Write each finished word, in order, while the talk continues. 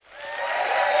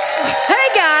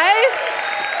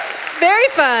Very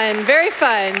fun, very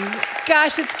fun.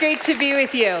 Gosh, it's great to be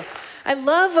with you. I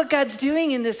love what God's doing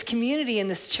in this community, in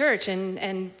this church,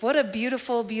 and what a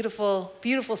beautiful, beautiful,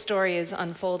 beautiful story is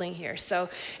unfolding here. So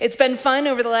it's been fun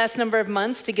over the last number of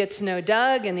months to get to know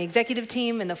Doug and the executive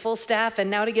team and the full staff,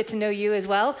 and now to get to know you as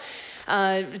well.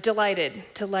 Delighted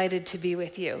to be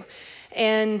with you.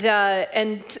 And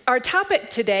our topic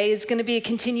today is going to be a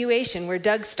continuation where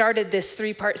Doug started this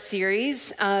 3-part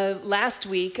series last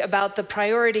week about the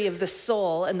priority of the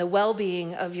soul and the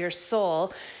well-being of your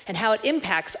soul and how it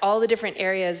impacts all the different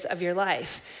areas of your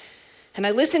life. And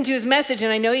I listened to his message,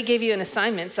 and I know he gave you an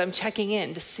assignment, so I'm checking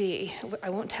in to see. I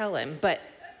won't tell him, but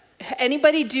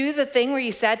anybody do the thing where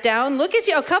you sat down? Look at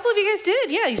you. A couple of you guys did.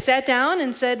 Yeah, you sat down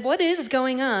and said, what is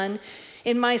going on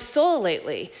in my soul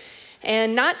lately?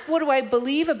 And not what do I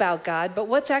believe about God, but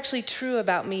what's actually true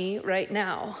about me right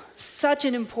now. Such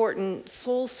an important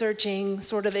soul-searching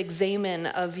sort of examen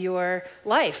of your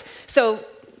life. So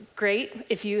great.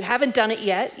 If you haven't done it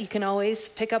yet, you can always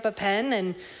pick up a pen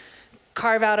and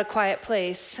carve out a quiet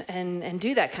place and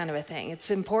do that kind of a thing.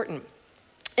 It's important.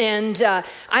 And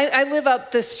I live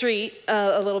up the street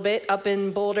a little bit, up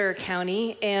in Boulder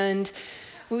County, and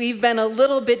we've been a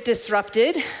little bit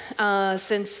disrupted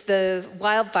since the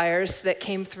wildfires that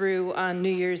came through on New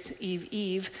Year's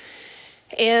Eve.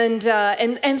 And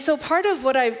so part of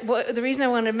the reason I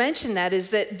want to mention that is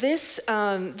that this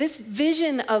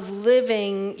vision of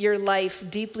living your life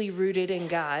deeply rooted in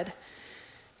God,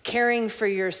 caring for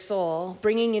your soul,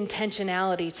 bringing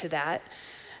intentionality to that,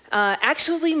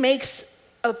 actually makes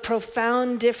a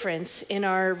profound difference in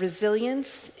our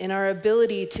resilience, in our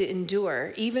ability to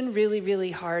endure even really,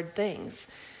 really hard things.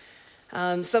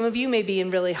 Some of you may be in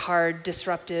really hard,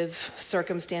 disruptive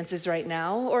circumstances right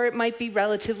now, or it might be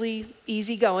relatively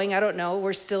easygoing. I don't know.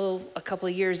 We're still a couple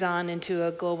of years on into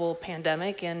a global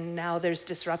pandemic, and now there's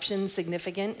disruption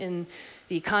significant in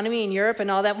the economy in Europe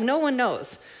and all that. No one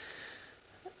knows.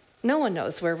 No one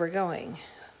knows where we're going.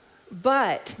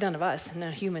 But none of us,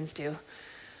 no humans do.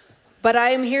 But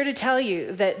I am here to tell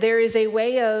you that there is a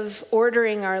way of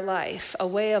ordering our life, a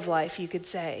way of life, you could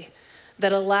say,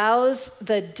 that allows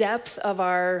the depth of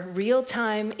our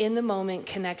real-time, in-the-moment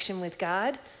connection with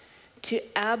God to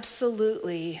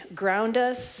absolutely ground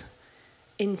us,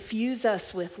 infuse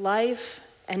us with life,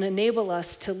 and enable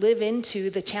us to live into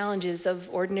the challenges of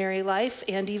ordinary life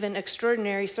and even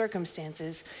extraordinary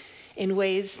circumstances in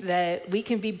ways that we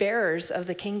can be bearers of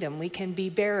the kingdom. We can be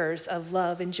bearers of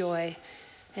love and joy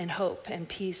and hope and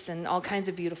peace and all kinds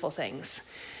of beautiful things.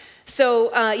 So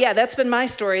that's been my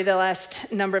story the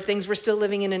last number of things. We're still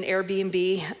living in an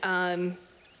Airbnb,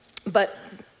 but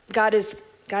God is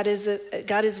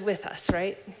with us,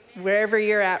 right? Wherever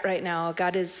you're at right now,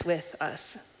 God is with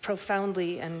us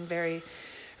profoundly and very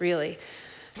really.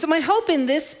 So my hope in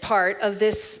this part of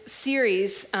this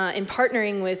series, in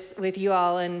partnering with you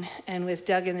all and with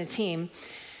Doug and the team,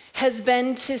 has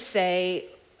been to say,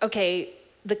 okay,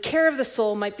 the care of the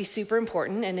soul might be super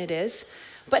important, and it is,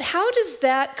 but how does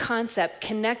that concept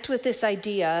connect with this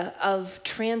idea of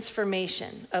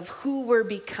transformation, of who we're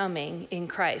becoming in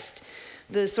Christ?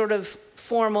 The sort of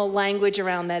formal language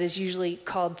around that is usually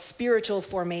called spiritual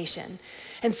formation.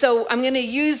 And so I'm going to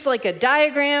use like a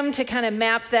diagram to kind of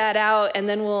map that out, and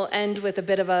then we'll end with a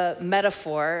bit of a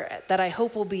metaphor that I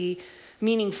hope will be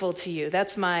meaningful to you.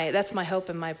 That's my hope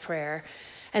and my prayer.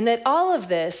 And that all of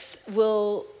this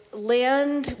will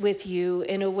land with you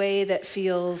in a way that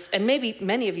feels, and maybe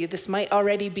many of you, this might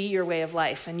already be your way of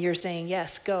life, and you're saying,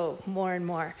 yes, go, more and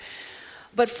more.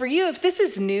 But for you, if this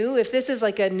is new, if this is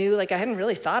like I hadn't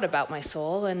really thought about my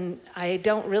soul, and I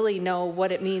don't really know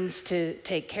what it means to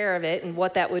take care of it and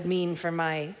what that would mean for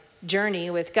my journey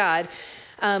with God,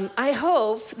 I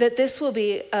hope that this will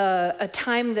be a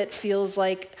time that feels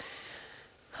like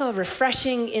a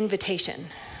refreshing invitation.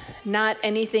 Not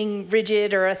anything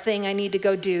rigid or a thing I need to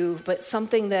go do, but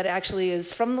something that actually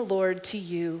is from the Lord to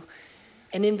you,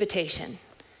 an invitation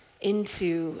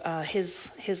into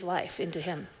his life, into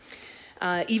him.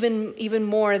 Even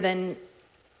more than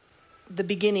the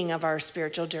beginning of our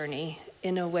spiritual journey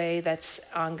in a way that's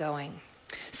ongoing.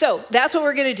 So that's what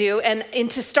we're going to do. And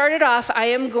to start it off, I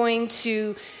am going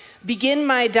to begin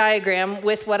my diagram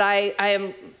with what I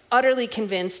am utterly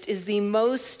convinced is the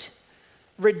most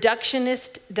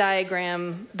reductionist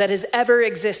diagram that has ever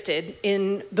existed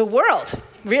in the world,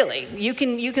 really. You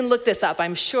can look this up.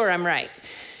 I'm sure I'm right.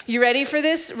 You ready for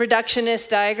this reductionist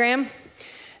diagram?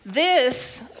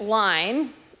 This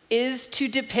line is to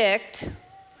depict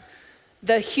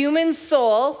the human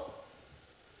soul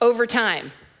over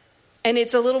time. And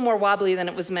it's a little more wobbly than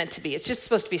it was meant to be. It's just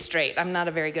supposed to be straight. I'm not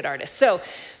a very good artist. So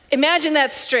imagine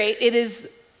that's straight. It is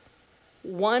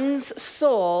one's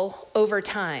soul over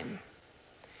time.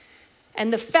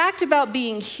 And the fact about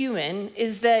being human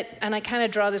is that, and I kind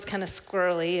of draw this kind of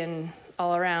squirrely and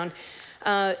all around,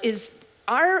 is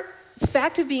our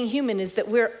fact of being human is that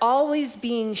we're always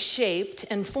being shaped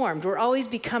and formed. We're always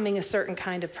becoming a certain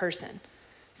kind of person.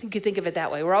 I think you think of it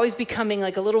that way. We're always becoming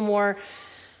like a little more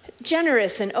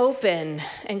generous and open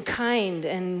and kind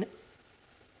and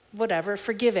whatever,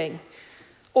 forgiving.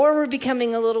 Or we're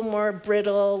becoming a little more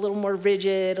brittle, a little more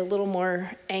rigid, a little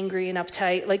more angry and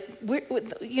uptight. Like,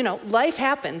 life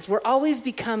happens. We're always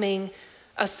becoming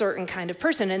a certain kind of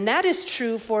person. And that is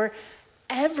true for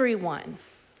everyone.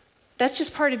 That's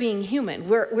just part of being human.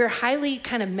 We're highly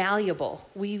kind of malleable.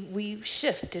 We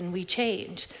shift and we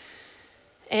change.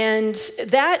 And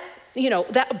that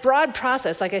broad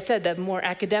process, like I said, the more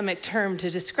academic term to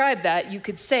describe that, you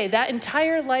could say that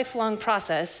entire lifelong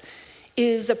process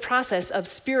is a process of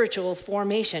spiritual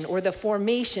formation, or the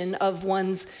formation of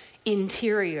one's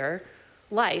interior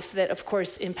life that, of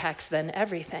course, impacts then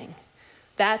everything.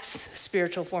 That's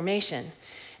spiritual formation.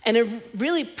 And a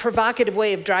really provocative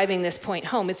way of driving this point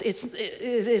home,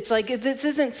 it's like this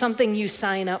isn't something you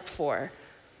sign up for.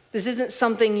 This isn't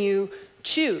something you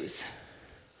choose.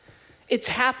 It's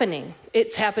happening.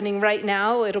 It's happening right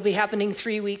now. It'll be happening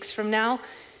 3 weeks from now.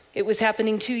 It was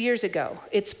happening 2 years ago.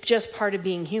 It's just part of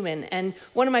being human. And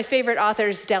one of my favorite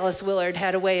authors, Dallas Willard,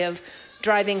 had a way of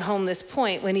driving home this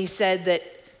point when he said that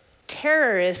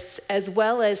terrorists as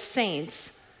well as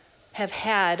saints have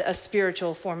had a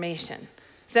spiritual formation.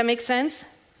 Does that make sense?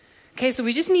 Okay, so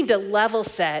we just need to level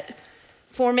set.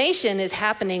 Formation is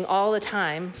happening all the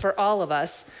time for all of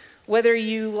us, whether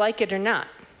you like it or not.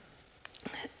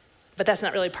 But that's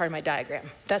not really part of my diagram.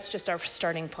 That's just our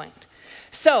starting point.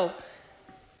 So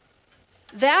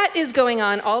that is going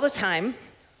on all the time.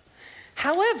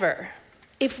 However,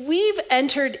 if we've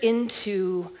entered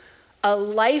into a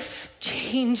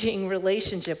life-changing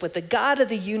relationship with the God of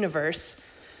the universe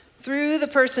through the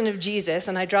person of Jesus,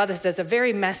 and I draw this as a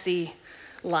very messy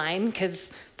line because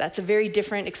that's a very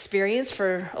different experience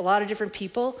for a lot of different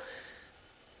people.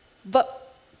 But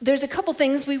there's a couple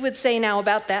things we would say now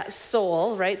about that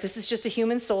soul, right? This is just a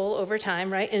human soul over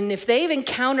time, right? And if they've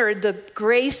encountered the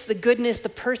grace, the goodness, the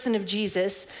person of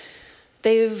Jesus,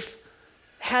 they've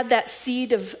had that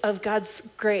seed of God's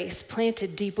grace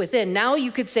planted deep within. Now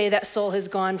you could say that soul has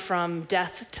gone from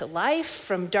death to life,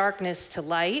 from darkness to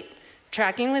light.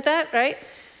 Tracking with that, right?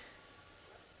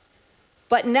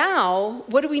 But now,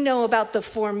 what do we know about the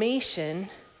formation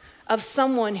of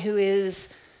someone who is,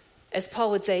 as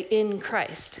Paul would say, in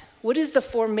Christ? What is the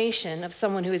formation of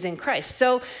someone who is in Christ?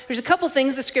 So there's a couple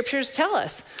things the scriptures tell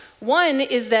us. One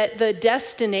is that the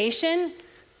destination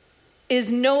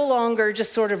is no longer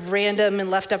just sort of random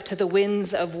and left up to the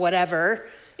winds of whatever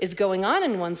is going on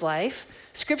in one's life.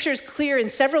 Scripture is clear in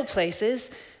several places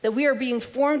that we are being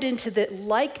formed into the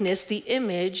likeness, the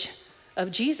image of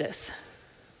Jesus,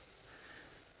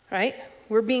 right?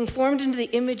 We're being formed into the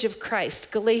image of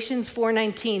Christ. Galatians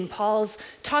 4:19, Paul's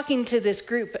talking to this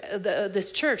group,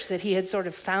 this church that he had sort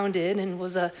of founded and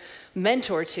was a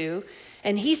mentor to,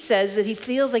 and he says that he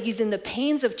feels like he's in the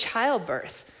pains of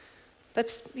childbirth.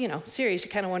 That's, serious. You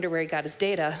kind of wonder where he got his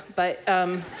data, but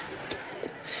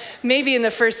maybe in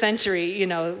the first century,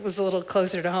 it was a little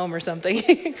closer to home or something.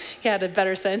 He had a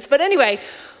better sense. But anyway,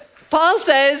 Paul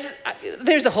says,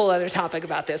 there's a whole other topic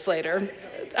about this later.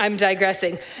 I'm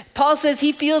digressing. Paul says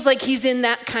he feels like he's in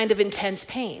that kind of intense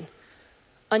pain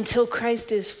until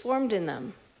Christ is formed in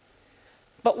them.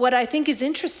 But what I think is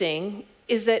interesting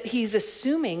is that he's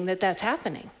assuming that that's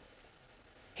happening.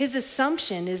 His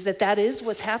assumption is that that is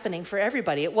what's happening for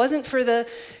everybody. It wasn't for the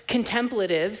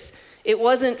contemplatives. It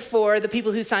wasn't for the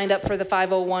people who signed up for the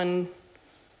 501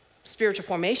 spiritual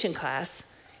formation class.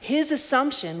 His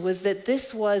assumption was that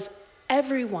this was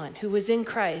everyone who was in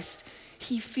Christ.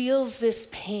 He feels this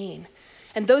pain.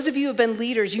 And those of you who have been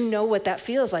leaders, you know what that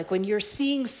feels like when you're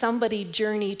seeing somebody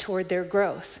journey toward their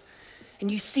growth. And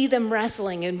you see them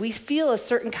wrestling, and we feel a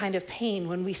certain kind of pain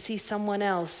when we see someone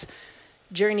else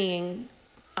journeying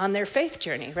on their faith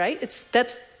journey, right?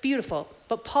 That's beautiful.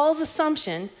 But Paul's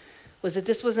assumption was that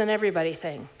this was an everybody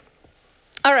thing.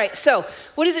 All right, so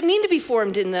what does it mean to be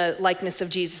formed in the likeness of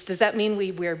Jesus? Does that mean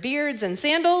we wear beards and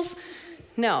sandals?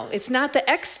 No, it's not the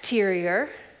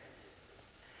exterior.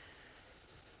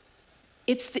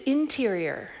 It's the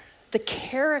interior, the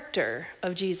character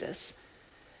of Jesus.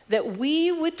 That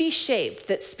we would be shaped,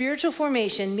 that spiritual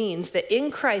formation means that in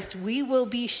Christ we will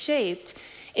be shaped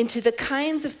into the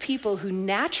kinds of people who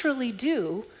naturally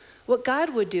do what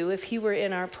God would do if he were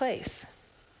in our place.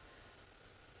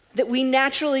 that we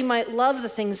naturally might love the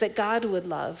things that God would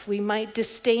love. We might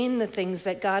disdain the things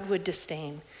that God would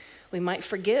disdain. We might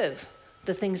forgive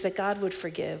the things that God would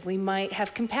forgive. We might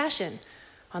have compassion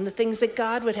on the things that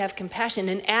God would have compassion.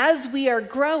 And as we are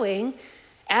growing,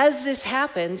 as this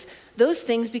happens, those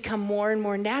things become more and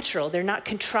more natural. They're not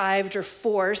contrived or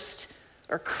forced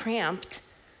or cramped.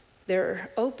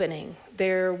 They're opening.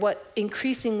 They're what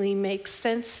increasingly makes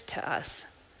sense to us.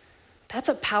 That's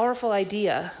a powerful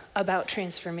idea about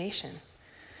transformation.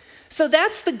 So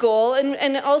that's the goal.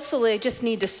 And also, I just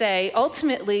need to say,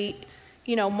 ultimately,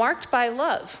 marked by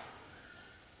love.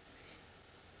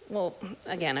 Well,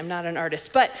 again, I'm not an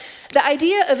artist, but the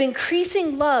idea of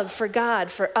increasing love for God,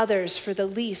 for others, for the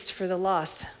least, for the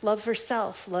lost, love for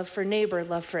self, love for neighbor,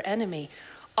 love for enemy,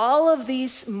 all of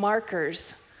these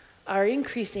markers are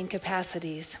increasing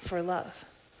capacities for love.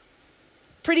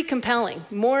 Pretty compelling.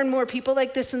 More and more people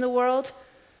like this in the world.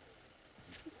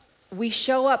 We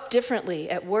show up differently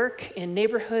at work, in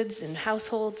neighborhoods, in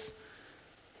households,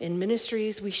 in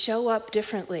ministries. We show up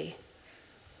differently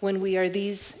when we are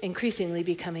increasingly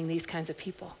becoming these kinds of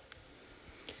people.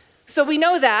 So we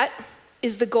know that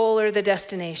is the goal or the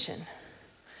destination.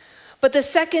 But the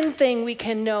second thing we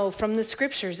can know from the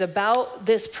scriptures about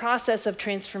this process of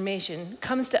transformation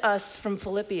comes to us from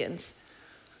Philippians.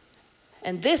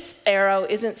 And this arrow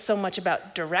isn't so much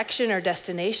about direction or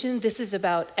destination. This is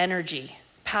about energy,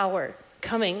 power,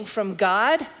 coming from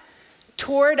God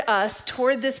toward us,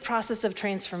 toward this process of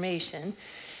transformation.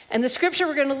 And the scripture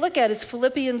we're going to look at is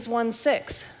Philippians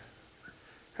 1:6,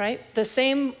 right? The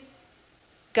same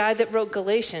guy that wrote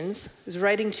Galatians is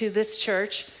writing to this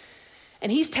church,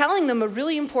 and he's telling them a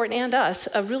really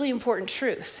important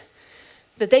truth,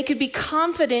 that they could be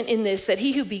confident in this, that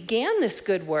he who began this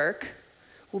good work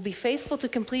will be faithful to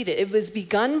complete it. It was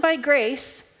begun by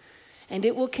grace, and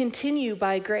it will continue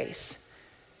by grace.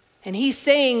 And he's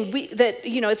saying that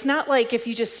it's not like if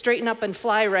you just straighten up and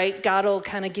fly right, God will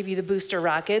kind of give you the booster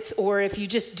rockets, or if you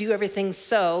just do everything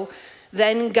so,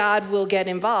 then God will get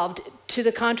involved. To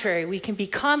the contrary, we can be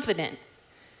confident.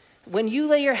 When you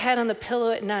lay your head on the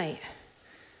pillow at night,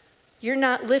 you're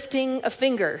not lifting a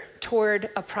finger toward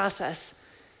a process.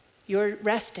 You're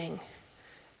resting.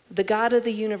 The God of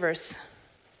the universe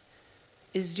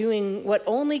is doing what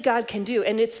only God can do.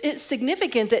 And it's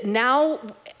significant that now,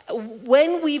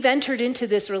 when we've entered into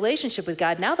this relationship with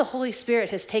God, now the Holy Spirit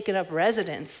has taken up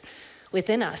residence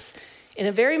within us in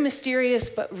a very mysterious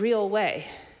but real way.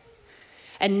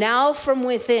 And now from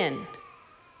within,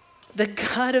 the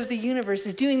God of the universe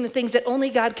is doing the things that only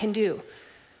God can do,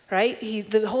 right?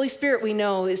 The Holy Spirit, we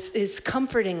know, is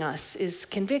comforting us, is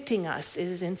convicting us,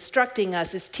 is instructing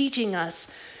us, is teaching us,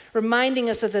 reminding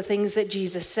us of the things that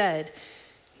Jesus said,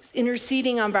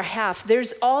 interceding on behalf.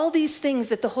 There's all these things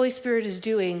that the Holy Spirit is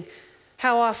doing.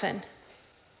 How often?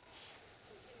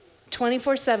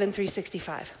 24/7,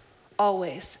 365.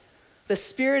 Always. The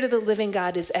Spirit of the living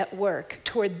God is at work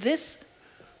toward this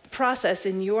process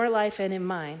in your life and in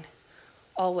mine.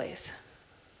 Always.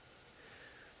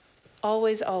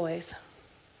 Always, always.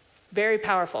 Very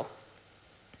powerful.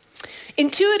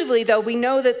 Intuitively, though, we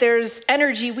know that there's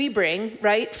energy we bring,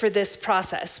 right, for this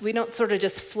process. We don't sort of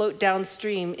just float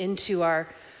downstream into our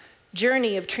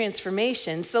journey of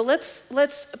transformation. So let's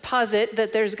posit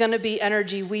that there's going to be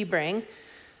energy we bring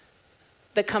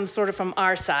that comes sort of from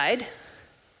our side.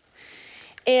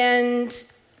 And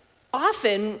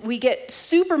often we get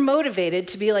super motivated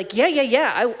to be like,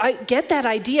 yeah, I get that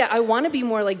idea. I want to be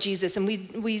more like Jesus. And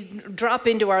we drop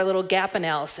into our little gap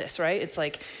analysis, right? It's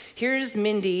like, here's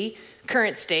Mindy,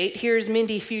 current state. Here's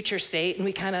Mindy, future state. And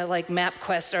we kind of like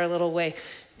MapQuest our little way.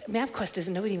 MapQuest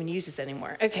nobody even uses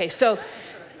anymore. Okay, so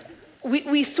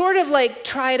we sort of like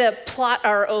try to plot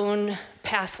our own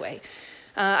pathway.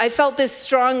 I felt this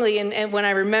strongly and when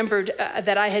I remembered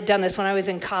that I had done this when I was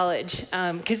in college.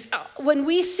 Because when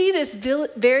we see this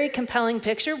very compelling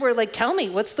picture, we're like, tell me,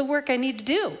 what's the work I need to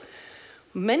do?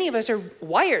 Many of us are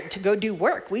wired to go do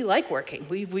work. We like working.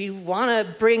 We want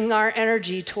to bring our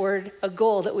energy toward a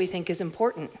goal that we think is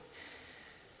important.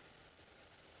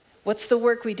 What's the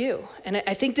work we do? And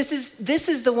I think this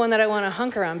is the one that I want to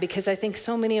hunker on, because I think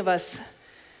so many of us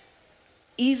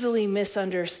easily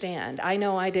misunderstand. I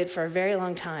know I did for a very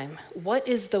long time. What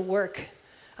is the work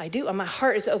I do? And my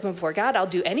heart is open for God. I'll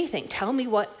do anything. Tell me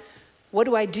what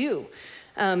do I do?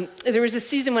 There was a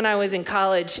season when I was in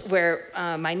college where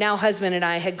my now husband and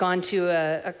I had gone to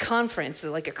a conference,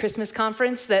 like a Christmas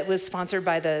conference that was sponsored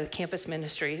by the campus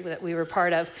ministry that we were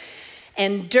part of.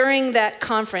 And during that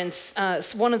conference,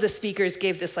 one of the speakers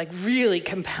gave this like really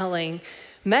compelling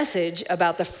message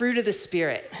about the fruit of the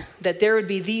Spirit, that there would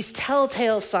be these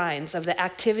telltale signs of the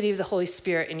activity of the Holy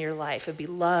Spirit in your life. It would be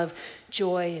love,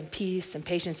 joy, and peace, and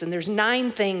patience. And there's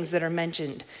 9 things that are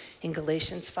mentioned in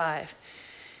Galatians 5.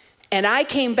 And I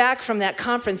came back from that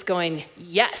conference going,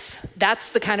 yes, that's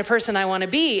the kind of person I want to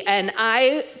be. And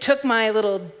I took my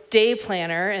little day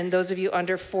planner, and those of you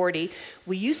under 40,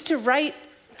 we used to write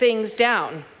things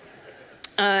down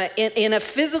in a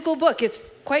physical book. It's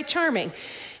quite charming.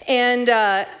 And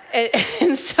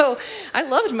so I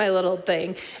loved my little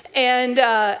thing. And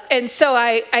so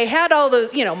I had all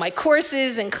those, my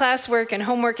courses and classwork and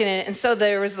homework in it. And so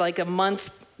there was like a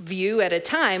month view at a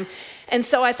time. And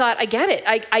so I thought, I get it.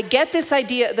 I get this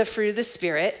idea of the fruit of the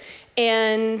Spirit.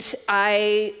 And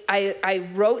I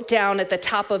wrote down at the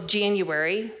top of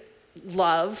January,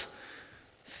 love,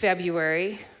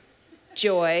 February,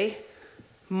 joy,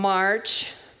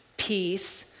 March,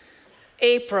 peace,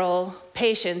 April,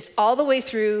 patience, all the way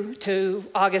through to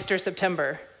August or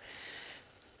September.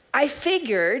 I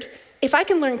figured if I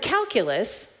can learn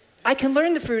calculus, I can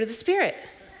learn the fruit of the Spirit,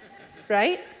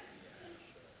 right?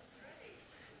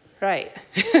 Right.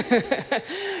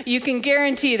 You can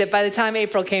guarantee that by the time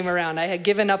April came around, I had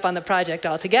given up on the project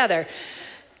altogether.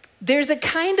 There's a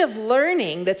kind of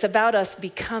learning that's about us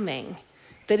becoming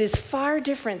that is far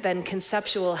different than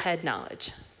conceptual head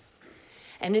knowledge.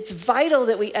 And it's vital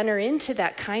that we enter into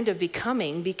that kind of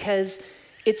becoming because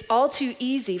it's all too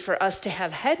easy for us to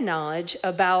have head knowledge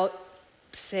about,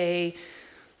 say,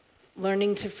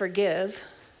 learning to forgive.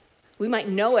 We might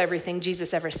know everything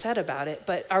Jesus ever said about it,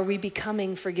 but are we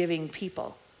becoming forgiving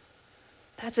people?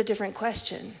 That's a different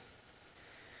question.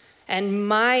 And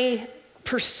my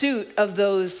pursuit of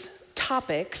those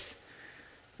topics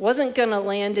wasn't going to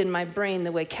land in my brain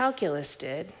the way calculus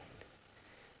did.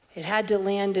 It had to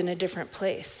land in a different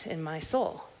place in my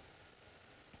soul.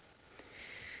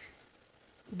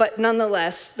 But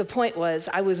nonetheless, the point was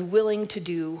I was willing to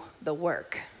do the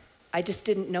work. I just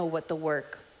didn't know what the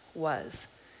work was.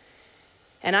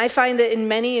 And I find that in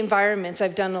many environments,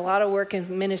 I've done a lot of work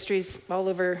in ministries all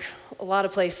over a lot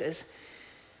of places,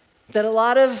 that a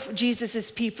lot of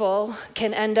Jesus's people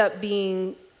can end up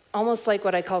being almost like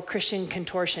what I call Christian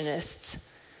contortionists,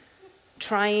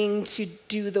 trying to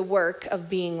do the work of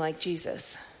being like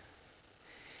Jesus.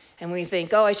 And we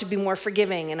think, I should be more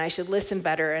forgiving, and I should listen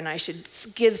better, and I should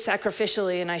give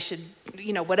sacrificially, and I should,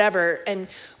 whatever. And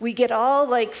we get all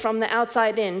like from the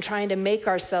outside in trying to make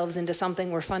ourselves into something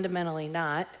we're fundamentally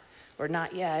not, or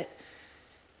not yet.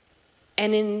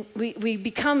 And we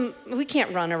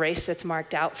can't run a race that's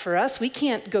marked out for us. We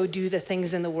can't go do the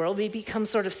things in the world. We become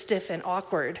sort of stiff and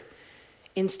awkward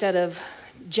instead of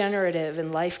generative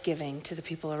and life-giving to the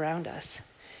people around us.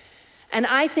 And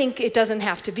I think it doesn't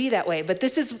have to be that way, but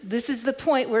this is the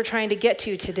point we're trying to get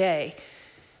to today,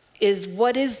 is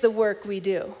what is the work we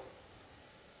do?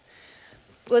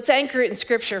 Let's anchor it in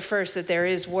Scripture first, that there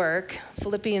is work.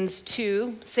 Philippians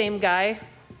 2, same guy,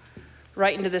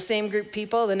 writing to the same group of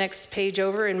people, the next page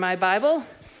over in my Bible,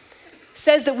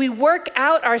 says that we work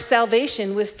out our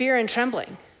salvation with fear and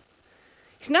trembling.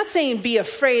 He's not saying be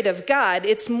afraid of God.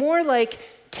 It's more like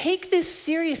take this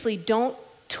seriously. Don't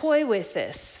toy with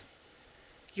this.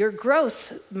 Your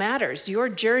growth matters. Your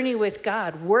journey with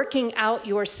God, working out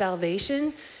your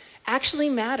salvation, actually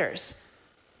matters.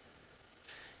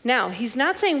 Now, he's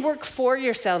not saying work for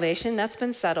your salvation. That's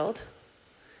been settled.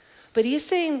 But he's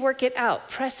saying work it out.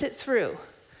 Press it through.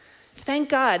 Thank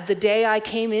God the day I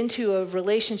came into a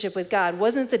relationship with God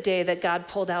wasn't the day that God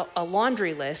pulled out a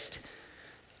laundry list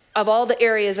of all the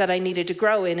areas that I needed to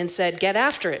grow in and said, get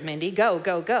after it, Mindy, go,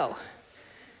 go, go.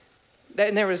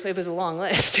 And it was a long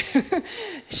list,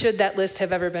 should that list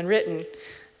have ever been written.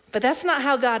 But that's not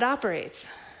how God operates.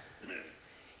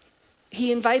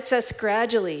 He invites us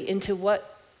gradually into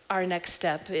what our next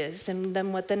step is, and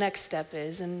then what the next step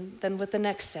is, and then what the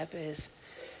next step is.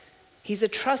 He's a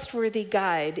trustworthy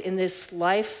guide in this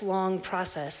lifelong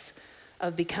process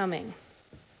of becoming.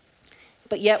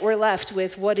 But yet we're left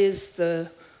with what is the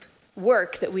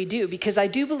work that we do, because I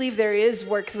do believe there is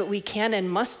work that we can and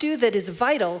must do that is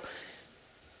vital,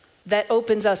 that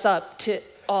opens us up to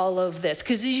all of this.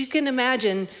 Because as you can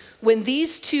imagine, when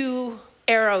these two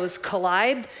arrows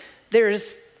collide,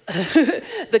 there's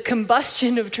the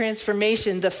combustion of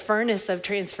transformation, the furnace of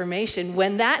transformation.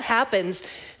 When that happens,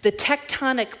 the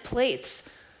tectonic plates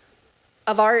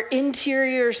of our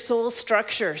interior soul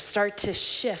structure start to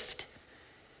shift.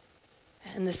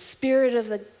 And the Spirit of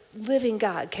the living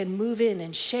God can move in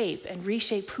and shape and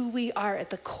reshape who we are at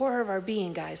the core of our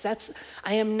being, guys.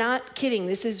 I am not kidding.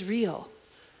 This is real.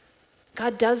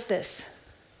 God does this.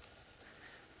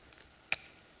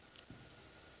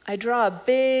 I draw a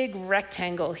big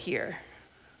rectangle here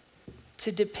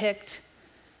to depict,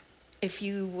 if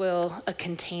you will, a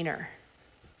container.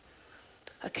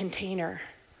 A container.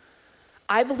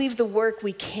 I believe the work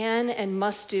we can and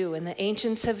must do, and the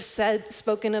ancients have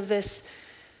spoken of this,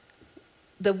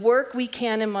 the work we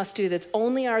can and must do that's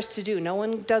only ours to do, no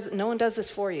one does this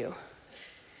for you,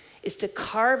 is to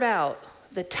carve out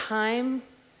the time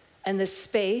and the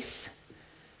space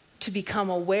to become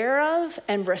aware of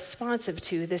and responsive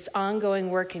to this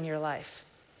ongoing work in your life.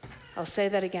 I'll say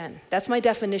that again. That's my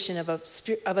definition of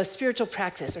a spiritual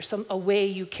practice, or a way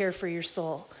you care for your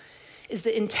soul, is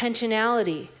the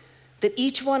intentionality that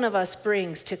each one of us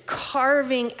brings to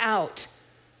carving out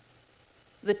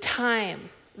the time,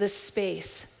 the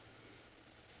space,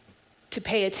 to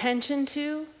pay attention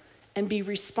to and be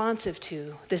responsive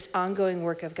to this ongoing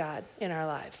work of God in our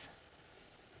lives.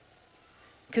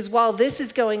 Because while this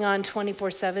is going on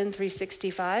 24/7,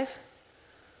 365,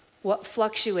 what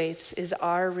fluctuates is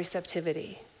our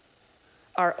receptivity,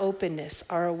 our openness,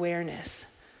 our awareness.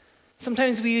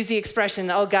 Sometimes we use the expression,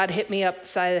 oh, God hit me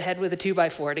upside of the head with a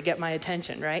 2x4 to get my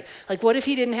attention, right? Like, what if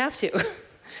he didn't have to?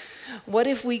 What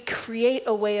if we create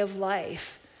a way of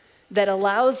life that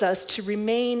allows us to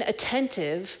remain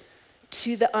attentive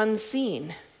to the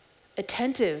unseen,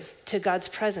 attentive to God's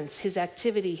presence, his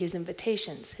activity, his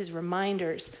invitations, his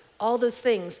reminders, all those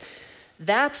things?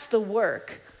 That's the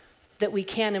work that we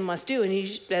can and must do.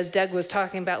 And as Doug was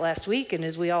talking about last week, and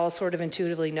as we all sort of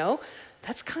intuitively know,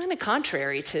 that's kind of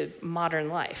contrary to modern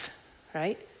life,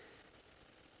 right?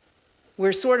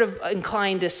 We're sort of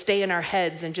inclined to stay in our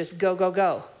heads and just go, go,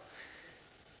 go.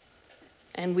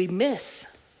 And we miss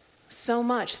so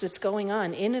much that's going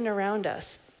on in and around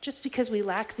us just because we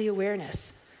lack the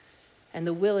awareness and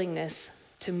the willingness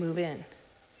to move in.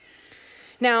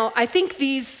 Now, I think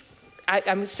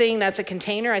I'm saying that's a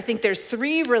container. I think there's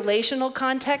 3 relational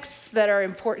contexts that are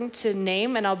important to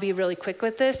name, and I'll be really quick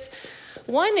with this.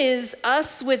 One is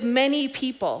us with many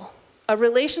people, a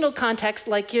relational context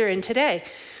like you're in today.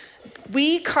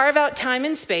 We carve out time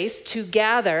and space to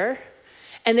gather,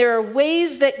 and there are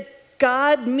ways that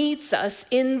God meets us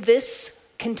in this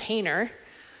container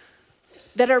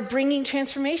that are bringing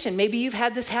transformation. Maybe you've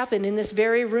had this happen in this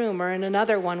very room or in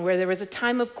another one where there was a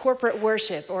time of corporate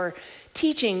worship or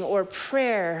teaching or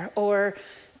prayer, or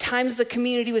times the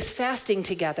community was fasting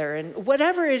together. And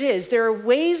whatever it is, there are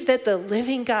ways that the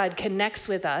living God connects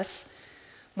with us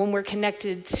when we're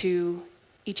connected to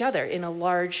each other in a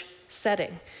large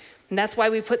setting. And that's why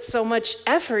we put so much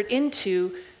effort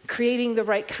into creating the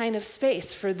right kind of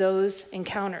space for those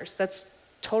encounters. That's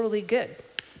totally good.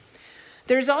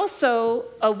 There's also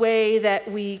a way that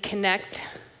we connect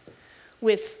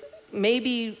with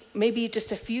maybe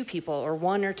just a few people, or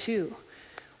 1 or 2,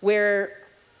 where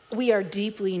we are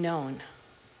deeply known.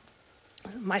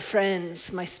 My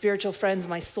friends, my spiritual friends,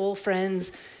 my soul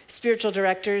friends, spiritual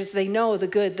directors, they know the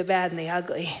good, the bad, and the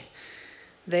ugly.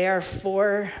 They are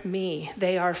for me.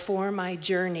 They are for my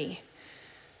journey.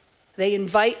 They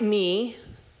invite me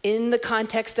in the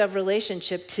context of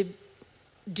relationship to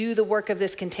do the work of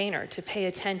this container, to pay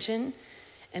attention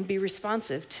and be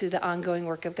responsive to the ongoing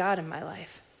work of God in my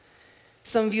life.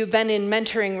 Some of you have been in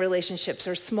mentoring relationships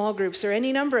or small groups or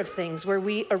any number of things where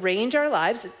we arrange our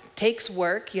lives. It takes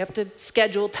work. You have to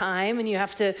schedule time and you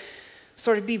have to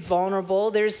sort of be vulnerable.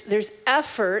 There's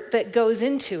effort that goes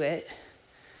into it,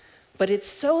 but it's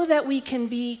so that we can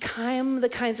become the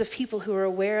kinds of people who are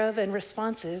aware of and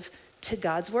responsive to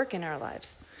God's work in our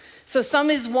lives. So some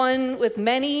is one with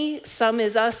many, some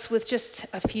is us with just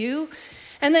a few.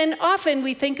 And then often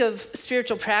we think of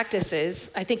spiritual practices,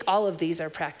 I think all of these are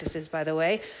practices, by the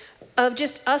way, of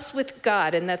just us with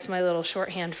God, and that's my little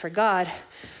shorthand for God.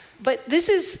 But this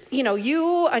is,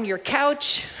 you on your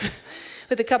couch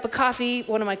with a cup of coffee,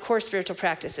 one of my core spiritual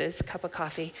practices, a cup of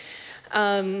coffee.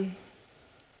 And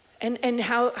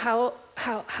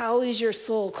how is your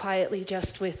soul quietly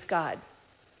just with God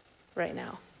right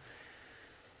now?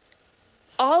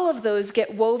 All of those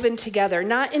get woven together,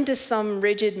 not into some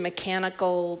rigid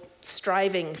mechanical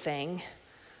striving thing,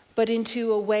 but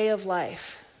into a way of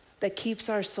life that keeps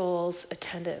our souls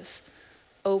attentive,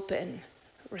 open,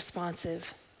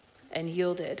 responsive, and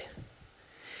yielded.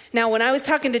 Now, when I was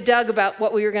talking to Doug about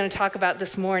what we were going to talk about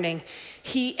this morning,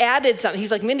 he added something.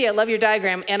 He's like, Mindy, I love your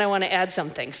diagram, and I want to add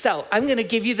something. So I'm going to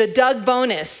give you the Doug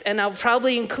bonus, and I'll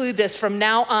probably include this from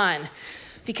now on,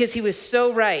 because he was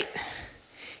so right.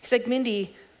 He's like,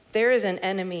 Mindy, there is an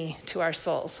enemy to our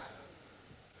souls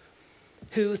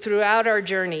who throughout our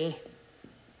journey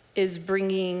is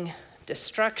bringing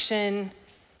destruction,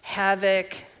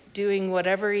 havoc, doing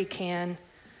whatever he can.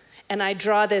 And I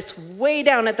draw this way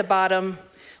down at the bottom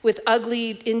with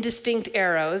ugly, indistinct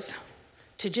arrows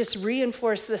to just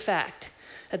reinforce the fact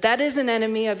that that is an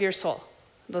enemy of your soul.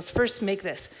 Let's first make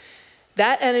this.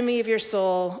 That enemy of your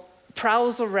soul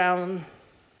prowls around,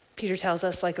 Peter tells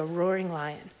us, like a roaring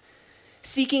lion,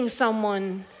 seeking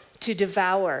someone to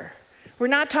devour. We're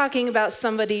not talking about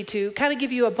somebody to kind of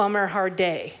give you a bummer, hard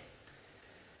day.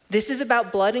 This is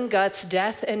about blood and guts,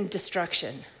 death and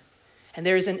destruction. And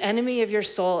there is an enemy of your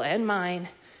soul and mine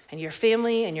and your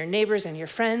family and your neighbors and your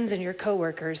friends and your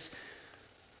coworkers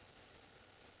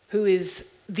who is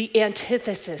the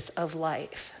antithesis of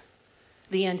life,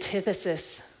 the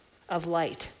antithesis of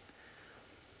light.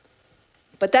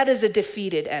 But that is a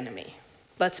defeated enemy.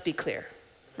 Let's be clear,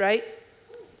 right?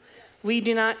 We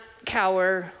do not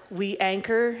cower, we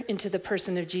anchor into the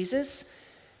person of Jesus,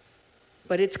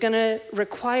 but it's going to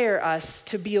require us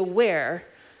to be aware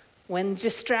when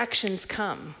distractions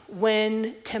come,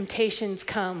 when temptations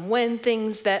come, when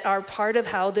things that are part of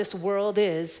how this world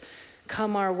is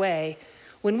come our way.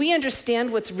 When we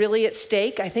understand what's really at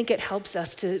stake, I think it helps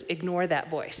us to ignore that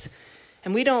voice.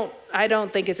 And I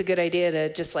don't think it's a good idea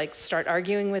to just like start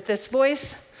arguing with this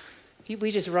voice.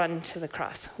 We just run to the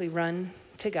cross. We run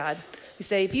to God. We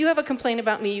say, if you have a complaint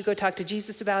about me, you go talk to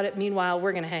Jesus about it. Meanwhile,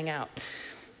 we're going to hang out.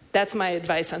 That's my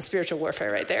advice on spiritual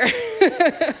warfare right there.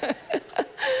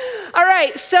 All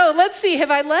right, so let's see. Have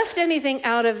I left anything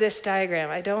out of this diagram?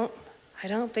 I don't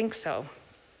think so.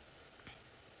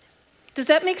 Does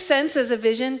that make sense as a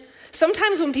vision?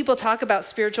 Sometimes when people talk about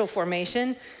spiritual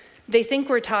formation, they think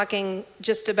we're talking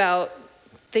just about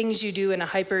things you do in a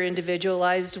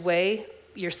hyper-individualized way,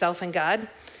 yourself and God.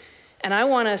 And I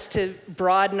want us to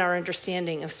broaden our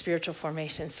understanding of spiritual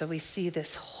formation so we see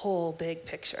this whole big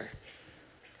picture.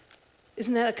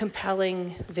 Isn't that a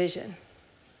compelling vision?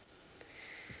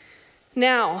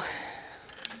 Now,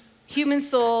 human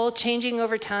soul, changing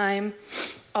over time,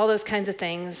 all those kinds of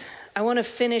things. I want to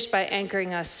finish by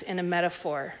anchoring us in a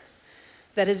metaphor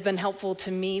that has been helpful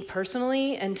to me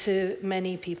personally and to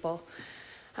many people.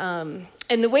 And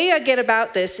the way I get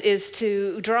about this is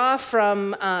to draw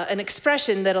from an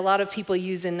expression that a lot of people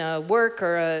use in a work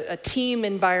or a team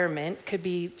environment. Could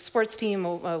be sports team,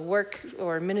 a work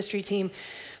or ministry team.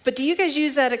 But do you guys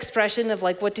use that expression of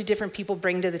like, what do different people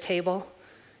bring to the table?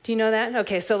 Do you know that?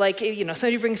 Okay, so like,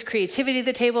 somebody brings creativity to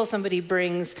the table, somebody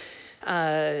brings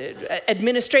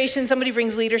administration, somebody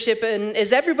brings leadership, and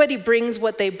as everybody brings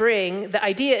what they bring, the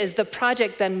idea is the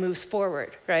project then moves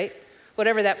forward, right?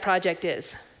 Whatever that project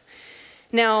is.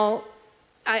 Now,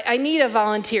 I need a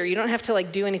volunteer. You don't have to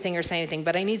like do anything or say anything,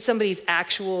 but I need somebody's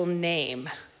actual name.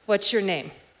 What's your name?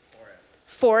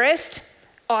 Forrest?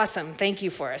 Awesome. Thank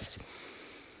you, Forrest.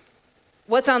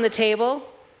 What's on the table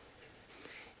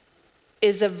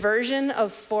is a version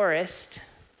of Forrest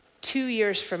 2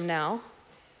 years from now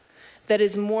that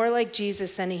is more like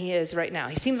Jesus than he is right now.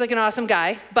 He seems like an awesome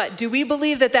guy, but do we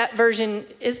believe that that version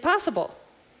is possible?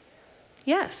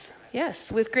 Yes,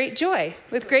 with great joy,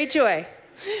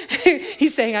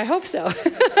 He's saying, I hope so.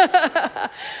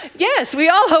 Yes, we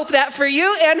all hope that for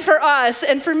you and for us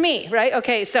and for me, right?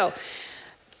 Okay, so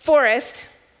Forrest,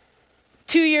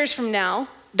 2 years from now,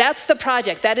 that's the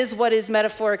project. That is what is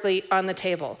metaphorically on the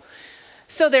table.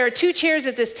 So there are 2 chairs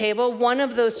at this table. One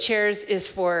of those chairs is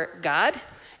for God,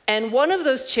 and one of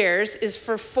those chairs is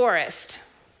for Forrest.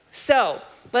 So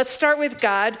let's start with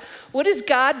God. What does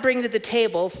God bring to the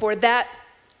table for that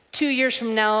 2 years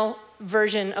from now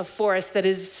version of Forrest that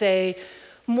is, say,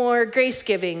 more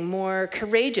grace-giving, more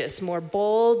courageous, more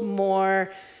bold,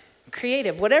 more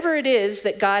creative? Whatever it is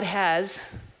that God has,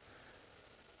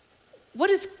 what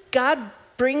does God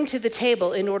bring to the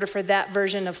table in order for that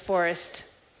version of Forrest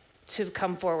to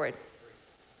come forward?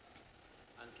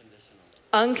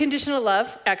 Unconditional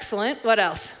love. Excellent. What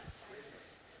else?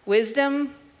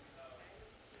 Wisdom.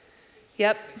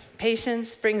 Yep.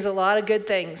 Patience brings a lot of good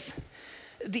things.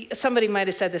 Somebody might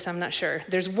have said this, I'm not sure.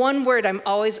 There's one word I'm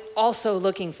always also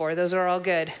looking for. Those are all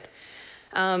good.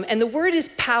 And the word is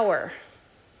power.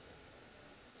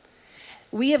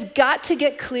 We have got to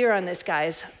get clear on this,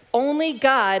 guys. Only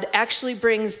God actually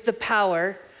brings the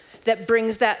power that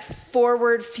brings that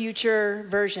forward future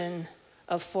version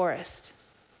of Forrest.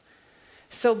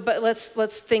 So, but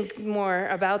let's think more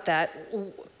about that.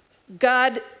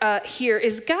 God here,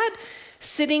 is God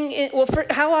sitting in,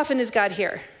 how often is God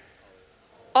here?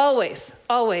 Always.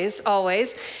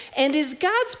 And is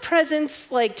God's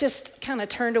presence like just kind of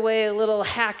turned away, a little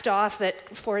hacked off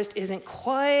that Forrest isn't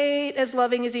quite as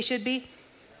loving as he should be?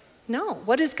 No.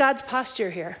 What is God's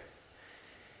posture here?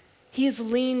 He has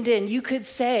leaned in. You could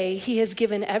say he has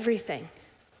given everything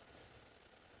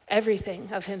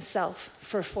of himself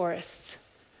for Forrest's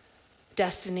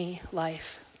destiny,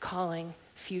 life, calling,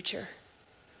 future.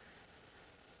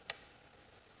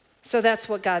 So that's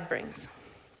what God brings.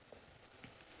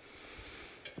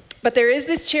 But there is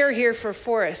this chair here for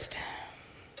Forrest.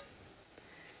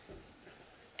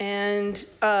 And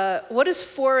what does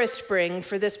Forrest bring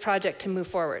for this project to move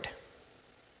forward?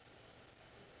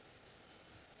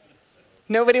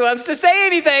 Nobody wants to say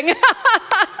anything.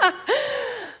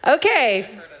 Okay.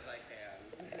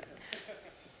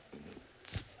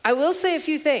 I will say a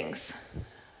few things.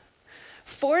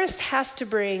 Forrest has to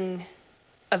bring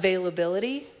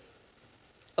availability,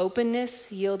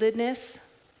 openness, yieldedness.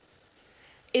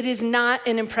 It is not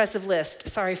an impressive list.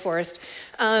 Sorry, Forrest.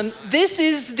 This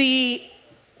is the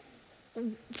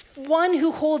one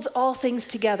who holds all things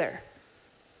together,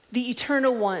 the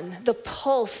eternal one, the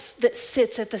pulse that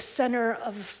sits at the center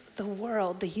of the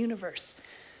world, the universe,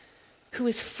 who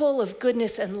is full of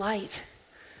goodness and light.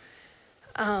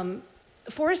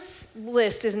 Forrest's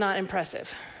list is not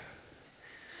impressive,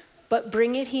 but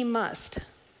bring it he must,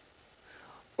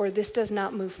 or this does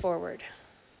not move forward.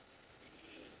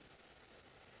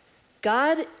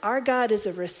 God, our God, is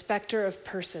a respecter of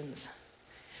persons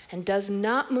and does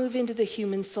not move into the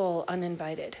human soul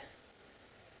uninvited.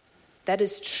 That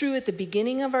is true at the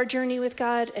beginning of our journey with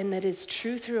God, and that is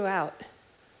true throughout.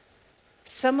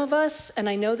 Some of us, and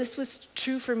I know this was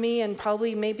true for me and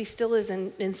probably maybe still is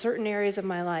in certain areas of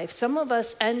my life, some of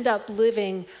us end up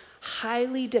living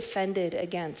highly defended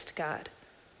against God.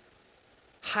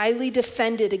 Highly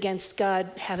defended against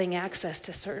God having access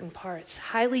to certain parts.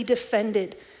 Highly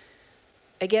defended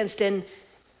against, and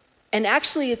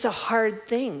actually it's a hard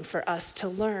thing for us to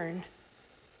learn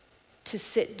to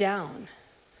sit down.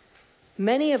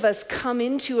 Many of us come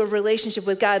into a relationship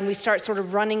with God and we start sort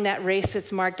of running that race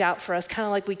that's marked out for us, kind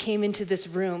of like we came into this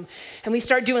room and we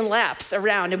start doing laps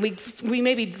around and we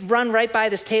maybe run right by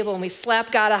this table and we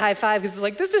slap God a high five because it's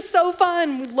like, this is so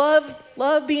fun. We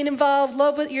love being involved,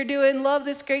 love what you're doing, love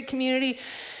this great community.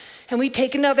 And we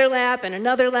take another lap and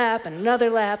another lap and another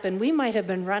lap, and we might have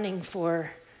been running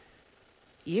for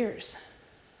years,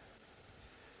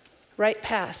 right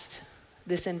past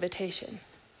this invitation.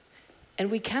 And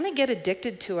we kind of get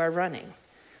addicted to our running.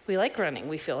 We like running.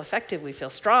 We feel effective. We feel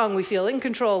strong. We feel in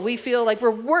control. We feel like we're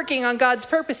working on God's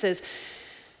purposes.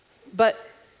 But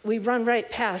we run right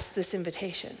past this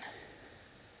invitation.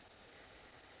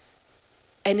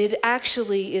 And it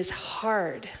actually is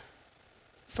hard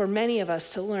for many of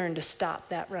us to learn to stop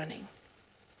that running,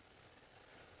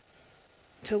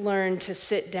 to learn to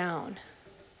sit down,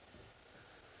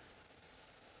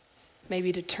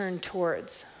 maybe to turn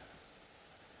towards,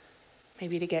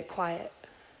 maybe to get quiet.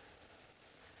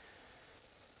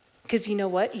 Because you know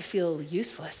what? You feel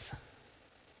useless.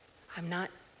 I'm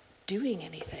not doing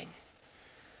anything.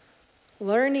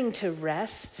 Learning to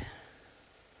rest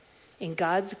in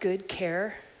God's good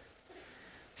care,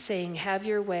 saying, have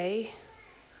your way,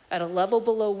 at a level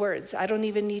below words. I don't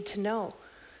even need to know.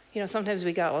 You know, sometimes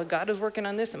we go, well, God is working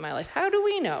on this in my life. How do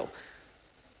we know?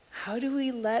 How do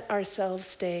we let ourselves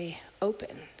stay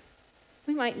open?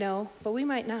 We might know, but we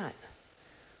might not.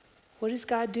 What is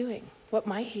God doing? What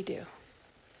might he do?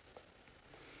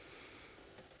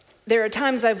 There are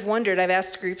times I've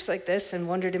asked groups like this and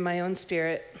wondered in my own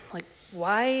spirit, like,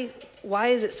 why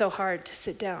is it so hard to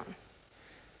sit down?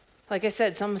 Like I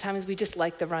said, sometimes we just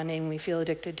like the running, we feel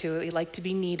addicted to it, we like to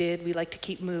be needed, we like to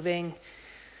keep moving.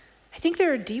 I think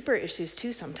there are deeper issues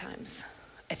too sometimes.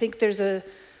 I think there's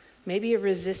maybe a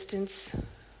resistance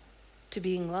to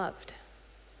being loved,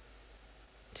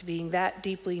 to being that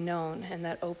deeply known and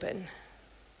that open.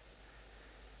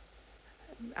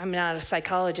 I'm not a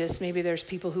psychologist. Maybe there's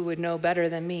people who would know better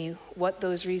than me what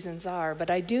those reasons are. But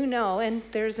I do know, and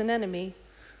there's an enemy,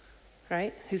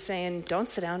 right, who's saying, don't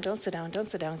sit down, don't sit down, don't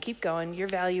sit down. Keep going. Your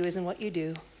value isn't what you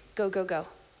do. Go, go, go.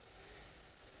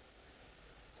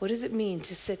 What does it mean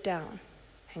to sit down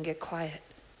and get quiet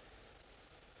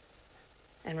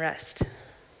and rest?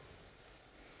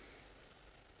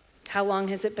 How long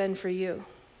has it been for you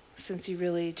since you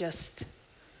really just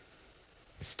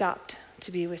stopped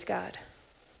to be with God?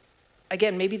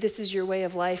 Again, maybe this is your way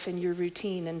of life and your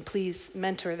routine, and please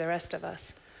mentor the rest of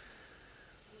us.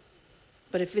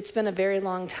 But if it's been a very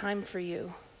long time for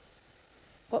you,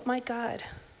 what might God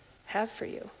have for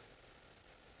you?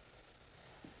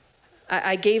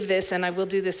 I gave this, and I will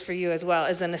do this for you as well,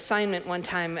 as an assignment one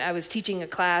time. I was teaching a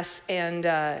class, and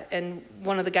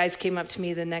one of the guys came up to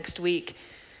me the next week,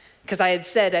 because I had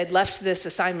said I'd left this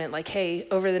assignment, like, hey,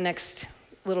 over the next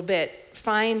little bit,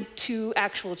 find 2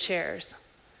 actual chairs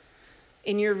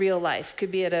in your real life.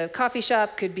 Could be at a coffee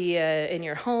shop, could be in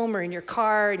your home or in your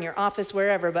car, in your office,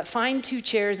 wherever, but find 2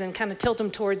 chairs and kind of tilt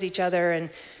them towards each other and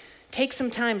take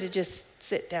some time to just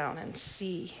sit down and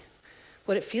see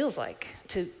what it feels like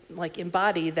to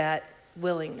embody that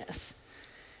willingness.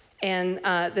 And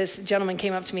this gentleman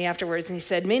came up to me afterwards and he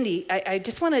said, Mindy, I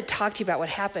just want to talk to you about what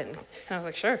happened. And I was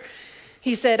like, sure.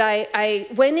 He said, I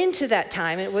went into that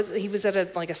time, he was at a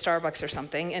Starbucks or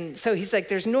something, and so he's like,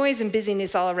 there's noise and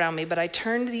busyness all around me, but I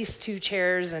turned these 2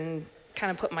 chairs and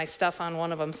kind of put my stuff on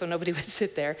one of them so nobody would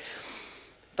sit there.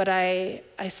 But I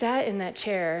sat in that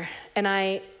chair, and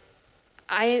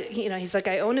he's like,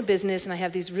 I own a business, and I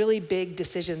have these really big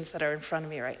decisions that are in front of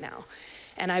me right now.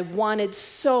 And I wanted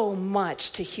so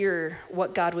much to hear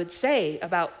what God would say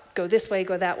about go this way,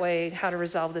 go that way, how to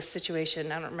resolve this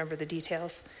situation. I don't remember the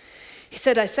details. He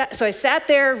said, I sat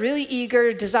there really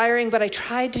eager, desiring, but I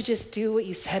tried to just do what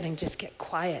you said and just get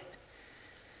quiet.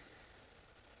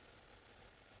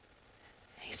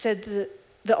 He said,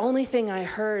 the only thing I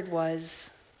heard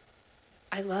was,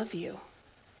 I love you.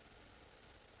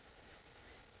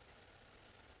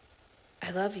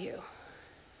 I love you.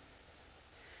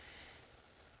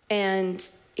 And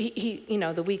he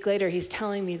the week later, he's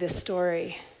telling me this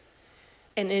story.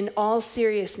 And in all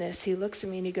seriousness, he looks at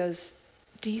me and he goes,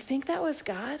 do you think that was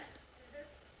God?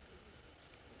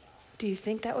 Do you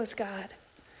think that was God?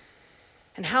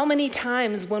 And how many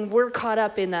times when we're caught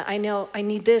up in that, I know I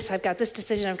need this, I've got this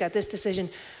decision,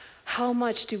 how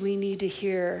much do we need to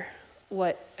hear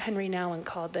what Henry Nouwen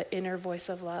called the inner voice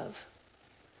of love?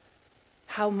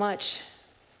 How much,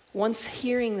 once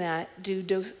hearing that, do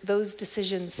those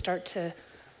decisions start to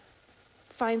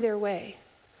find their way?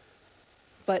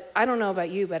 But I don't know about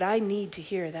you, but I need to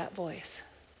hear that voice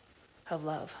of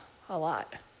love a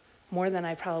lot, more than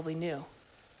I probably knew.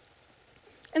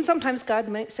 And sometimes God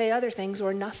might say other things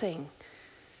or nothing.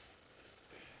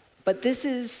 But this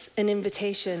is an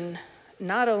invitation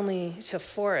not only to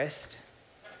Forrest,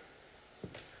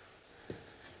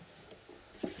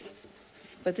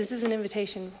 but this is an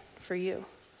invitation for you.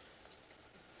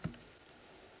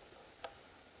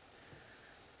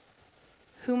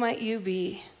 Who might you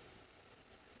be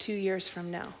 2 years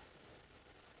from now?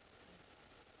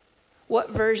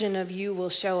 What version of you will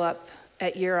show up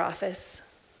at your office,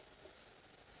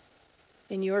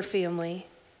 in your family,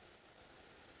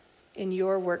 in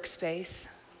your workspace,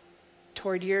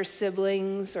 toward your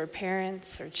siblings or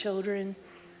parents or children?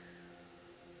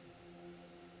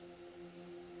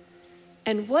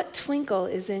 And what twinkle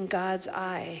is in God's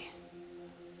eye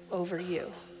over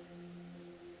you?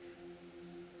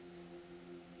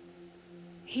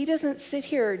 He doesn't sit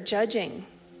here judging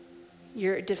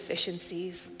your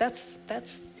deficiencies. That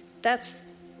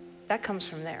comes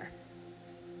from there.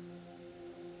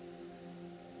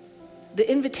 The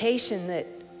invitation that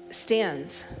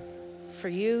stands for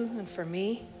you and for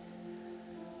me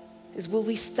is, will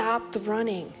we stop the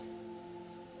running?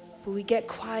 Will we get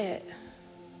quiet?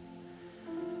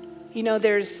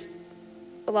 There's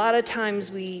a lot of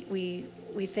times we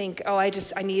think, I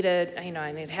need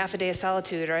half a day of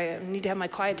solitude, or I need to have my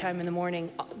quiet time in the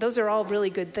morning. Those are all really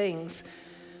good things.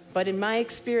 But in my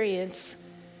experience,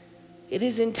 it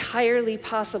is entirely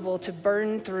possible to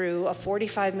burn through a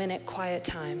 45-minute quiet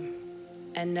time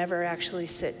and never actually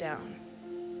sit down.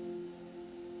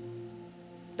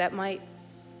 That might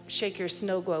shake your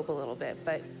snow globe a little bit,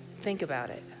 but think about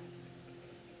it.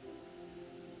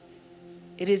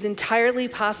 It is entirely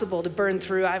possible to burn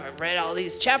through, I've read all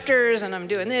these chapters, and I'm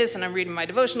doing this, and I'm reading my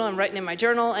devotional, I'm writing in my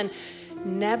journal, and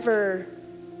never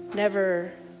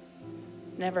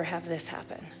have this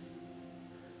happen.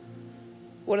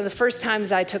 One of the first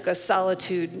times I took a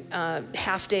solitude,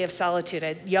 half day of solitude, I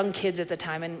had young kids at the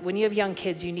time, and when you have young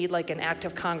kids, you need like an act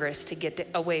of Congress to get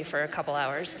away for a couple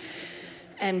hours.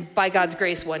 And by God's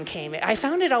grace, one came. I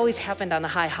found it always happened on the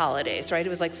high holidays, right? It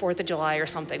was like 4th of July or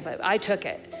something, but I took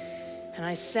it. And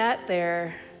I sat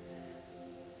there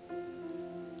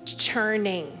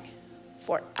churning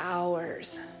for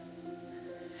hours.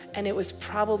 And it was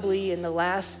probably in the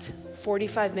last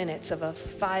 45 minutes of a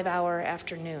 5-hour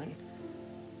afternoon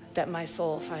that my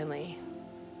soul finally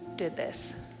did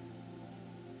this.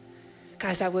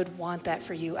 Guys, I would want that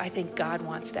for you. I think God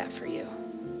wants that for you.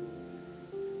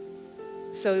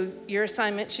 So your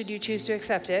assignment, should you choose to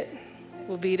accept it,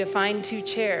 will be to find 2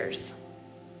 chairs.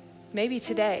 Maybe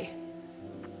today.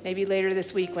 Maybe later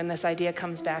this week when this idea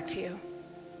comes back to you.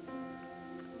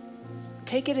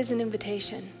 Take it as an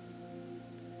invitation.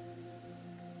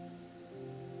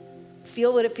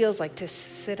 Feel what it feels like to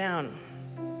sit down,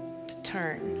 to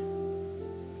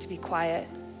turn, to be quiet.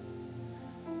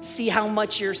 See how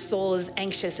much your soul is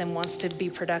anxious and wants to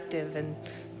be productive, and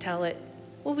tell it,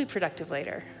 we'll be productive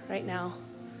later. Right now,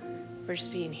 we're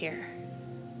just being here.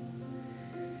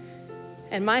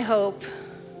 And my hope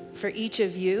for each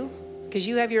of you because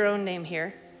you have your own name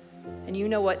here, and you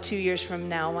know what 2 years from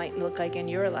now might look like in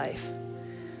your life.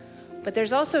 But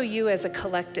there's also you as a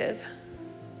collective.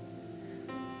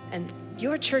 And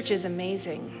your church is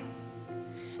amazing.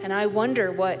 And I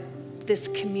wonder what this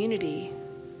community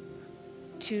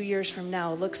 2 years from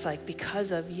now looks like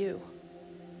because of you.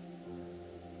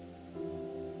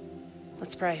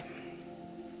 Let's pray.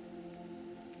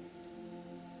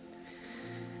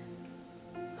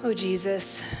 Oh,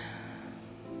 Jesus,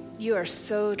 you are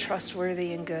so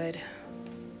trustworthy and good.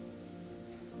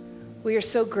 We are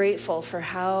so grateful for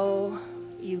how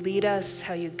you lead us,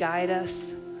 how you guide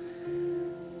us,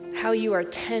 how you are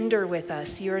tender with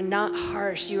us. You are not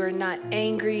harsh. You are not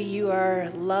angry. You are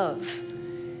love.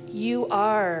 You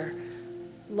are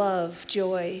love,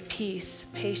 joy, peace,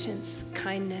 patience,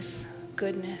 kindness,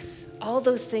 goodness. All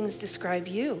those things describe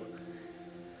you.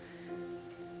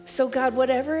 So God,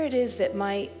 whatever it is that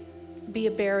might be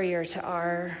a barrier to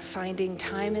our finding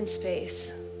time and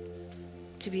space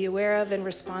to be aware of and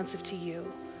responsive to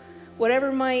you,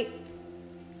 whatever might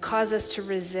cause us to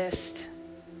resist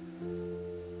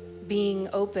being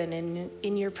open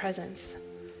in your presence,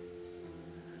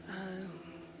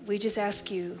 we just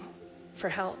ask you for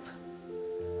help.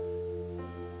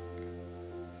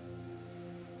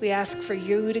 We ask for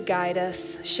you to guide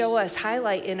us, show us,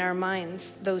 highlight in our minds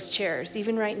those chairs.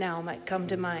 Even right now might come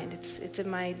to mind. It's at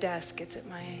my desk, it's at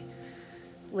my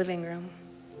living room.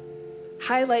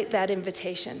 Highlight that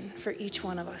invitation for each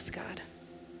one of us, God.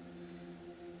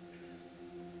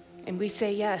 And we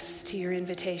say yes to your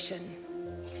invitation.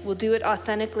 We'll do it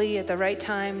authentically at the right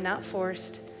time, not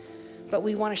forced, but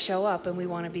we want to show up and we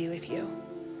want to be with you.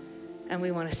 And we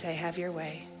want to say, have your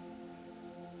way.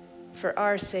 For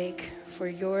our sake, for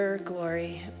your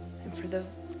glory, and for the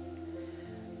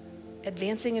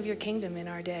advancing of your kingdom in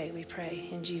our day, we pray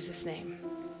in Jesus' name.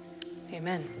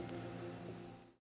 Amen.